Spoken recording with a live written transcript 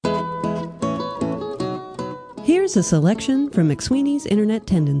Here's a selection from McSweeney's Internet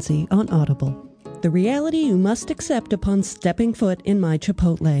Tendency on Audible. The reality you must accept upon stepping foot in my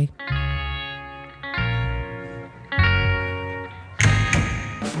Chipotle.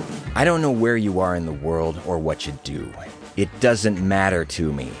 I don't know where you are in the world or what you do. It doesn't matter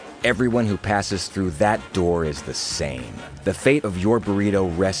to me. Everyone who passes through that door is the same. The fate of your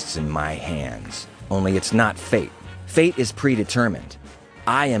burrito rests in my hands. Only it's not fate. Fate is predetermined.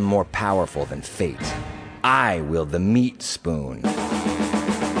 I am more powerful than fate. I wield the meat spoon.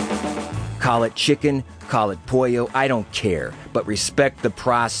 Call it chicken, call it pollo, I don't care, but respect the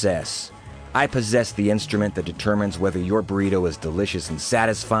process. I possess the instrument that determines whether your burrito is delicious and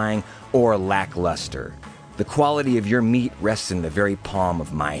satisfying or lackluster. The quality of your meat rests in the very palm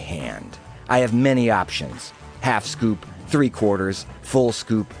of my hand. I have many options. Half scoop, 3/4, full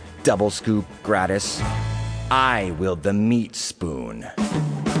scoop, double scoop, gratis. I wield the meat spoon.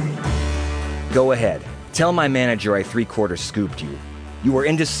 Go ahead. Tell my manager I 3/4 scooped you. You were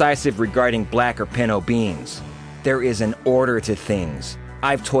indecisive regarding black or pinto beans. There is an order to things.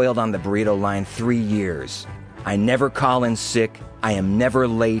 I've toiled on the burrito line 3 years. I never call in sick. I am never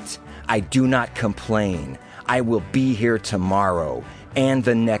late. I do not complain. I will be here tomorrow and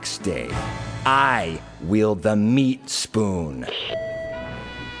the next day. I wield the meat spoon.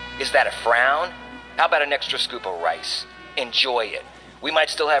 Is that a frown? How about an extra scoop of rice? Enjoy it. We might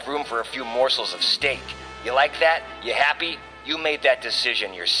still have room for a few morsels of steak. You like that? You happy? You made that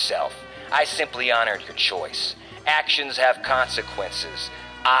decision yourself. I simply honored your choice. Actions have consequences.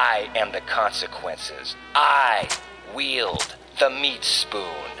 I am the consequences. I wield the meat spoon.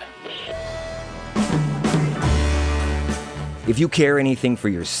 If you care anything for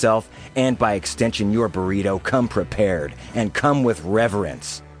yourself, and by extension your burrito, come prepared, and come with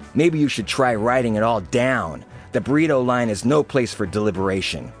reverence. Maybe you should try writing it all down. The burrito line is no place for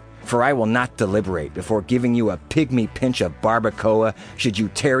deliberation. For I will not deliberate before giving you a pygmy pinch of barbacoa should you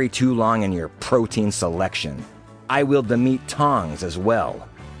tarry too long in your protein selection. I wield the meat tongs as well.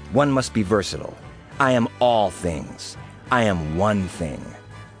 One must be versatile. I am all things. I am one thing.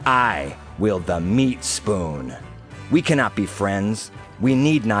 I wield the meat spoon. We cannot be friends. We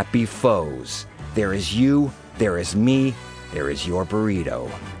need not be foes. There is you, there is me, there is your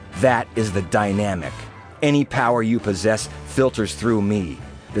burrito. That is the dynamic. Any power you possess filters through me.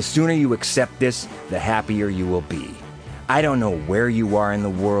 The sooner you accept this, the happier you will be. I don't know where you are in the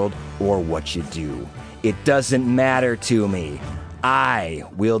world or what you do. It doesn't matter to me. I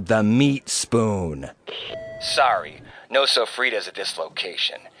wield the meat spoon. Sorry, no sofritas at this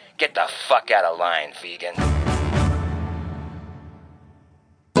location. Get the fuck out of line, vegan.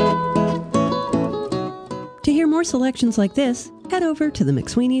 To hear more selections like this, head over to the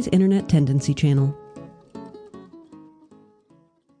McSweeney's Internet Tendency channel.